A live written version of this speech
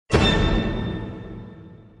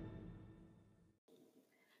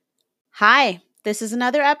Hi, this is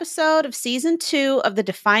another episode of season 2 of the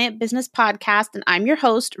Defiant Business Podcast, and I'm your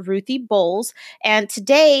host, Ruthie Bowles. And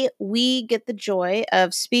today we get the joy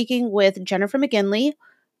of speaking with Jennifer McGinley,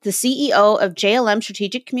 the CEO of JLM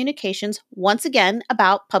Strategic Communications, once again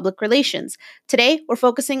about public relations. Today, we're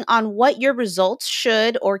focusing on what your results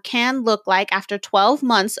should or can look like after 12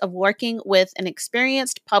 months of working with an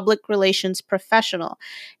experienced public relations professional.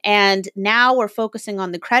 And now we're focusing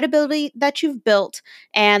on the credibility that you've built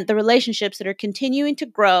and the relationships that are continuing to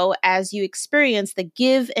grow as you experience the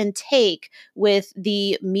give and take with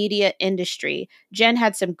the media industry. Jen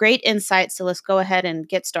had some great insights, so let's go ahead and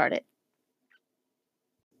get started.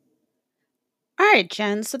 All right,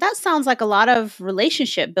 Jen. So that sounds like a lot of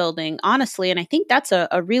relationship building, honestly. And I think that's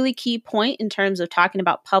a really key point in terms of talking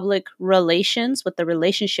about public relations with the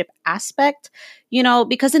relationship aspect,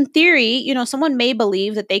 because in theory, someone may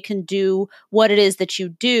believe that they can do what it is that you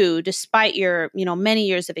do despite your, many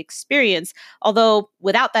years of experience. Although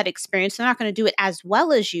without that experience, they're not going to do it as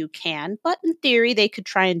well as you can. But in theory, they could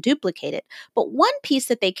try and duplicate it. But one piece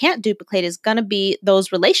that they can't duplicate is going to be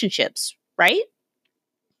those relationships, right?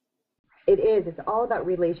 It is. It's all about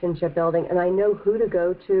relationship building, and I know who to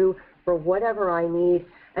go to for whatever I need.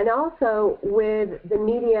 And also with the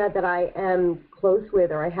media that I am close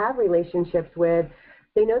with or I have relationships with,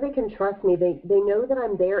 they know they can trust me. They know that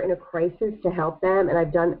I'm there in a crisis to help them,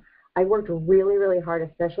 and I worked really, really hard,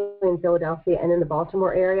 especially in Philadelphia and in the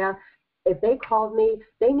Baltimore area. If they called me,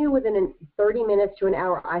 they knew within 30 minutes to an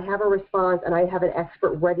hour, I have a response and I have an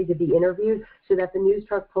expert ready to be interviewed so that the news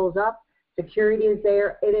truck pulls up, security is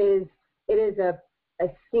there. It is a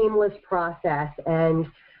seamless process, and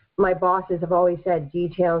my bosses have always said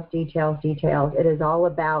details, details, details. It is all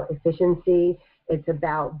about efficiency. It's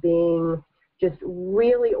about being just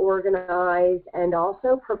really organized and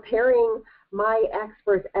also preparing my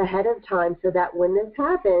experts ahead of time so that when this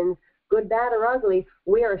happens, good, bad, or ugly,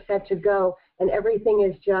 we are set to go, and everything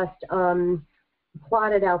is just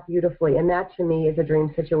plotted out beautifully, and that to me is a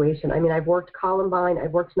dream situation. I mean, I've worked Columbine,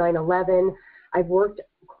 I've worked 9/11, I've worked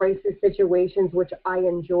crisis situations, which I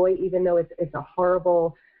enjoy, even though it's a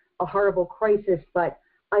horrible crisis. But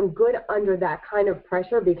I'm good under that kind of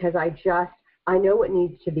pressure because I know what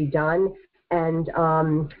needs to be done, and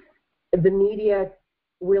the media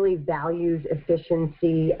really values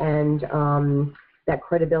efficiency and that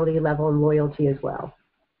credibility level and loyalty as well.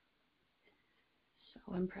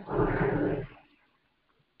 So impressive.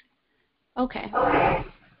 Okay.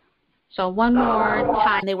 So one more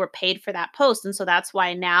time, they were paid for that post. And so that's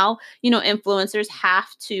why now, influencers have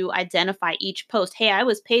to identify each post. Hey, I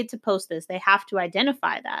was paid to post this. They have to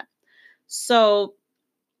identify that. So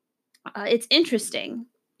it's interesting,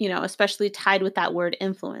 especially tied with that word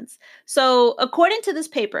influence. So according to this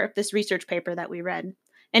paper, this research paper that we read,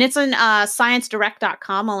 and it's on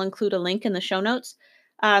sciencedirect.com, I'll include a link in the show notes.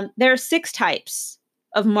 There are 6 types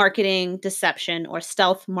of marketing deception or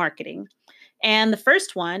stealth marketing. And the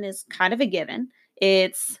first one is kind of a given.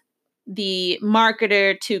 It's the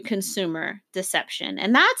marketer to consumer deception.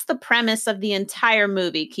 And that's the premise of the entire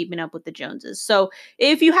movie, Keeping Up with the Joneses. So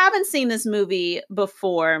if you haven't seen this movie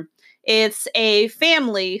before, it's a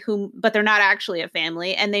family but they're not actually a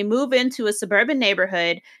family, and they move into a suburban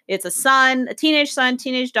neighborhood. It's a teenage son,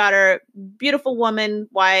 teenage daughter, beautiful woman,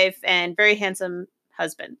 wife, and very handsome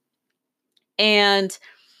husband. And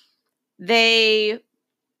they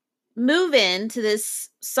move into this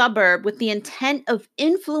suburb with the intent of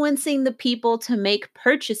influencing the people to make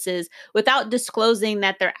purchases without disclosing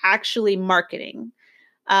that they're actually marketing.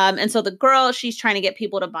 And so the girl, she's trying to get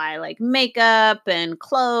people to buy like makeup and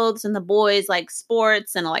clothes, and the boys like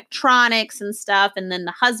sports and electronics and stuff. And then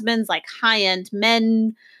the husband's like high-end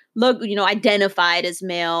men, look, identified as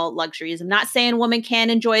male luxuries. I'm not saying women can't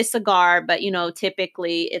enjoy a cigar, but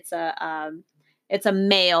typically it's a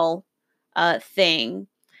male thing.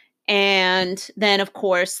 And then, of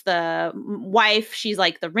course, the wife, she's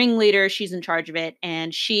like the ringleader. She's in charge of it.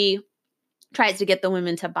 And she tries to get the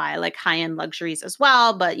women to buy like high-end luxuries as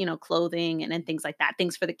well, but, clothing and things like that,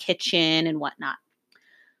 things for the kitchen and whatnot.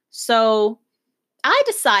 So I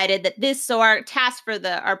decided that our task for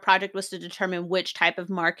our project was to determine which type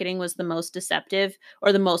of marketing was the most deceptive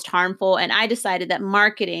or the most harmful. And I decided that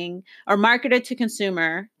marketing or marketer to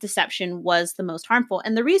consumer deception was the most harmful.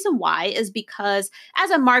 And the reason why is because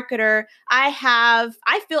as a marketer, I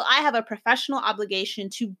feel I have a professional obligation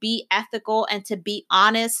to be ethical and to be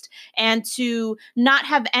honest and to not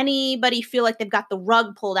have anybody feel like they've got the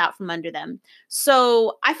rug pulled out from under them.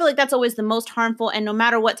 So I feel like that's always the most harmful. And no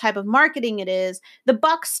matter what type of marketing it is, the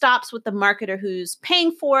buck stops with the marketer who's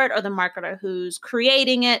paying for it or the marketer who's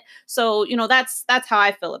creating it. So, that's how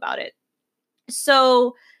I feel about it.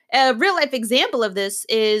 So, A real life example of this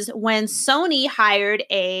is when Sony hired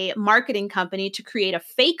a marketing company to create a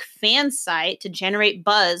fake fan site to generate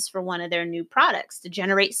buzz for one of their new products, to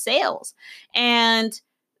generate sales. And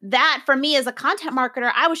that for me as a content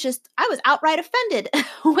marketer, I was outright offended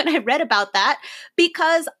when I read about that,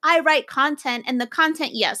 because I write content, and the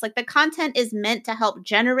content, yes, like the content is meant to help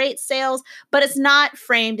generate sales, but it's not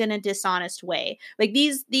framed in a dishonest way. Like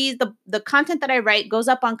the content that I write goes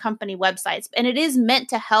up on company websites, and it is meant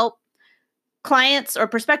to help clients or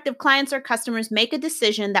prospective clients or customers make a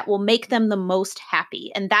decision that will make them the most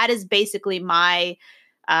happy. And that is basically my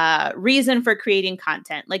reason for creating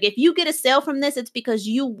content. Like if you get a sale from this, it's because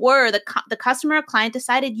you were the customer or client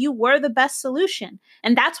decided you were the best solution.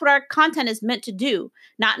 And that's what our content is meant to do,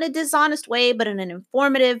 not in a dishonest way, but in an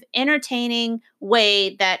informative, entertaining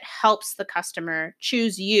way that helps the customer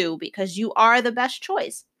choose you because you are the best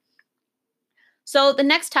choice. So the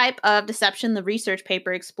next type of deception the research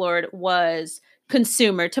paper explored was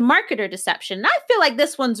consumer to marketer deception. And I feel like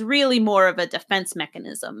this one's really more of a defense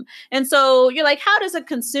mechanism. And so you're like, how does a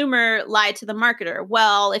consumer lie to the marketer?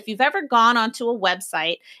 Well, if you've ever gone onto a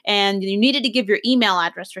website and you needed to give your email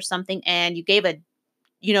address for something and you gave a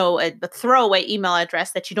throwaway email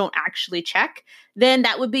address that you don't actually check, then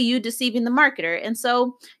that would be you deceiving the marketer. And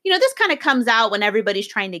so, this kind of comes out when everybody's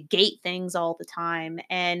trying to gate things all the time.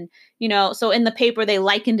 And, so in the paper, they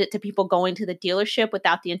likened it to people going to the dealership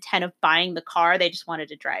without the intent of buying the car. They just wanted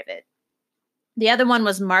to drive it. The other one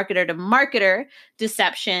was marketer to marketer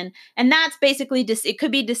deception. And that's basically it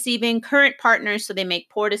could be deceiving current partners so they make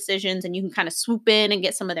poor decisions and you can kind of swoop in and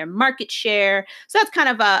get some of their market share. So that's kind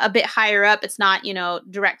of a bit higher up. It's not,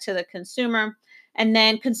 direct to the consumer. And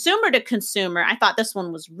then consumer to consumer, I thought this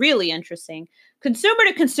one was really interesting. Consumer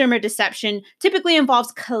to consumer deception typically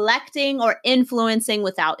involves collecting or influencing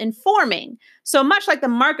without informing. So much like the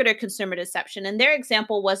marketer consumer deception. And their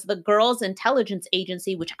example was the Girls Intelligence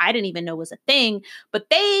Agency, which I didn't even know was a thing, but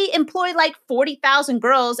they employ like 40,000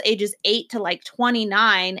 girls ages 8 to like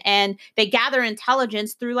 29, and they gather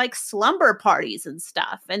intelligence through like slumber parties and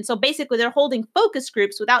stuff. And so basically they're holding focus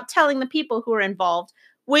groups without telling the people who are involved,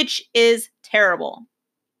 which is terrible.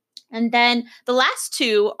 And then the last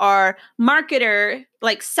two are marketer,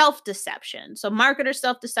 like self-deception. So marketer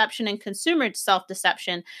self-deception and consumer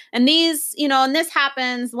self-deception. And these, and this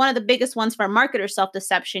happens, one of the biggest ones for marketer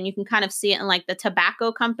self-deception, you can kind of see it in like the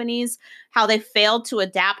tobacco companies, how they failed to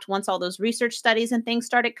adapt once all those research studies and things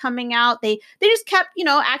started coming out. They just kept,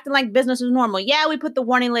 acting like business was normal. Yeah, we put the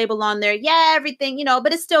warning label on there. Yeah, everything,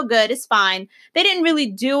 but it's still good. It's fine. They didn't really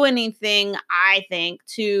do anything, I think,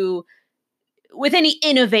 with any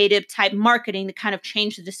innovative type marketing to kind of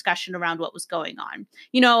change the discussion around what was going on.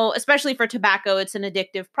 Especially for tobacco, it's an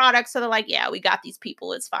addictive product. So they're like, yeah, we got these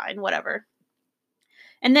people. It's fine, whatever.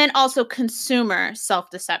 And then also consumer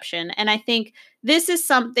self-deception. And I think this is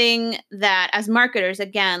something that as marketers,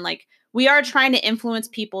 again, like we are trying to influence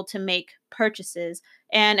people to make purchases.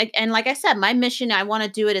 And like I said, my mission, I want to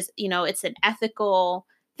do it as, it's an ethical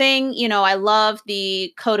thing. I love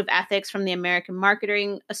the code of ethics from the American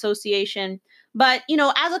Marketing Association. But,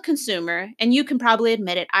 as a consumer, and you can probably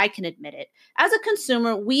admit it, I can admit it, as a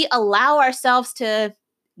consumer, we allow ourselves to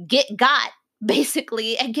get got,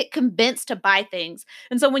 basically, and get convinced to buy things.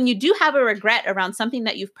 And so when you do have a regret around something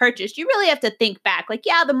that you've purchased, you really have to think back, like,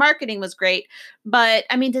 yeah, the marketing was great, but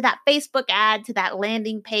I mean, did that Facebook ad, to that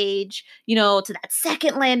landing page, to that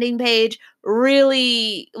second landing page,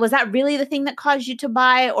 was that really the thing that caused you to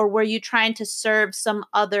buy? Or were you trying to serve some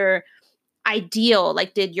other ideal?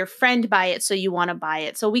 Like, did your friend buy it so you want to buy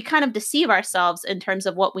it? So we kind of deceive ourselves in terms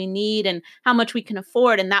of what we need and how much we can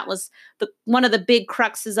afford. And that was one of the big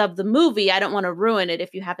cruxes of the movie. I don't want to ruin it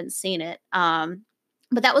if you haven't seen it.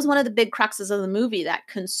 But that was one of the big cruxes of the movie, that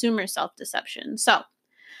consumer self-deception. So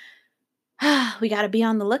we got to be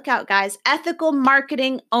on the lookout, guys. Ethical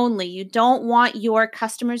marketing only. You don't want your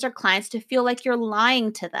customers or clients to feel like you're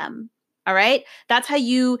lying to them. All right. That's how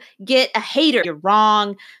you get a hater. You're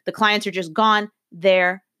wrong. The clients are just gone.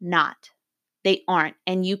 They're not. They aren't.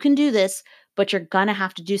 And you can do this, but you're going to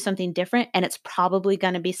have to do something different. And it's probably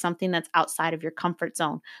going to be something that's outside of your comfort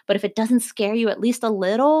zone. But if it doesn't scare you at least a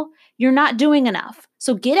little, you're not doing enough.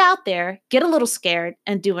 So get out there, get a little scared,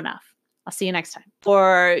 and do enough. I'll see you next time.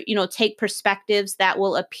 Or, take perspectives that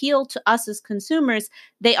will appeal to us as consumers.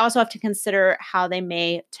 They also have to consider how they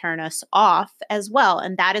may turn us off as well.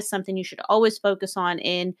 And that is something you should always focus on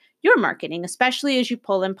in your marketing, especially as you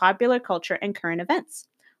pull in popular culture and current events.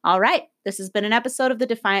 All right. This has been an episode of the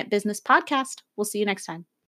Defiant Business Podcast. We'll see you next time.